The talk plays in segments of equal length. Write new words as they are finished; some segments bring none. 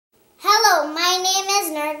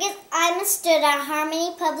I'm a student at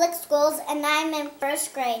Harmony Public Schools and I'm in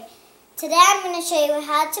first grade. Today I'm going to show you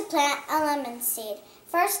how to plant a lemon seed.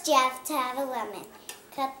 First you have to have a lemon.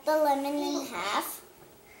 Cut the lemon in half.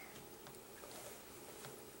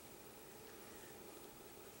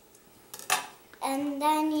 And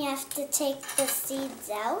then you have to take the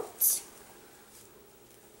seeds out.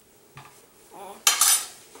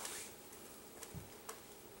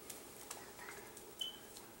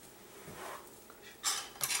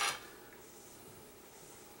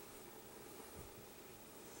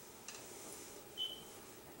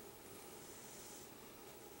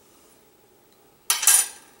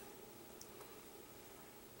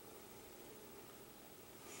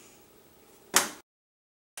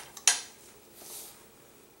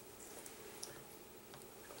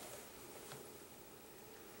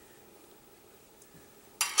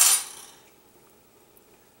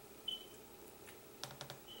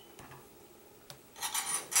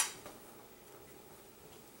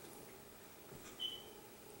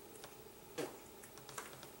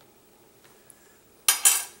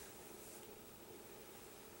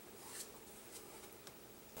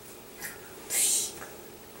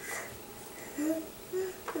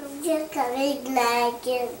 Just coming like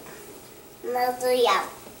it. Yeah.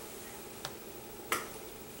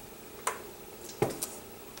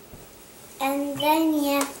 And then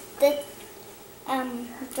you have to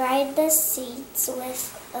dry the seeds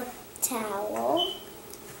with a towel.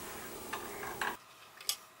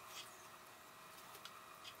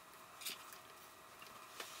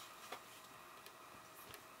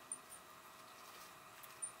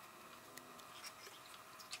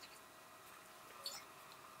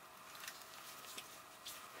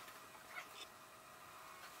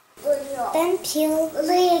 Then peel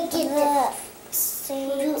the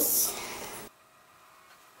seeds.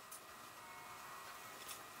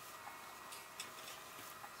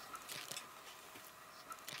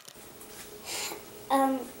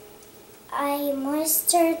 I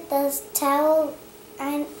moistured the towel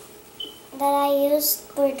that I used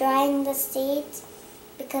for drying the seeds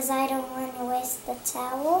because I don't want to waste the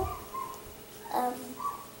towel.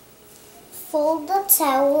 Fold the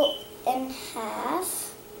towel in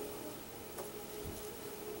half.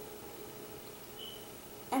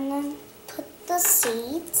 And then put the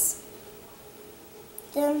seeds,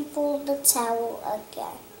 then fold the towel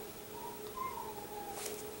again.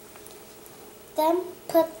 Then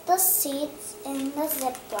put the seeds in the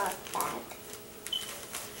Ziploc bag.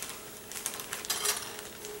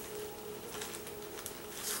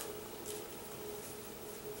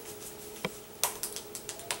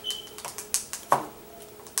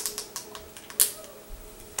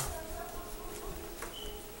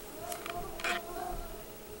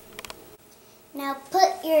 Now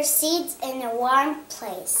put your seeds in a warm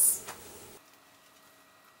place.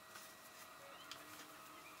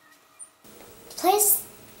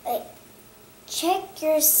 Check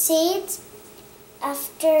your seeds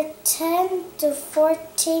after 10 to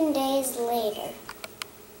 14 days later.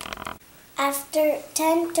 After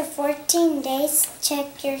 10 to 14 days,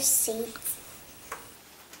 check your seeds.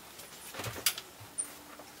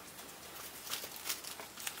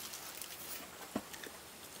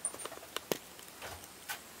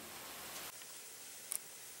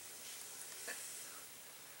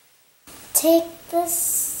 Take the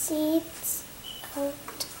seeds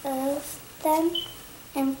out of them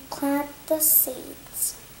and plant the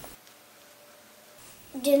seeds.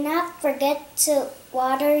 Do not forget to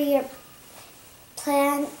water your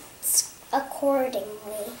plants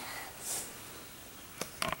accordingly.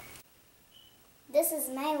 This is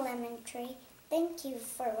my lemon tree. Thank you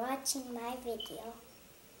for watching my video.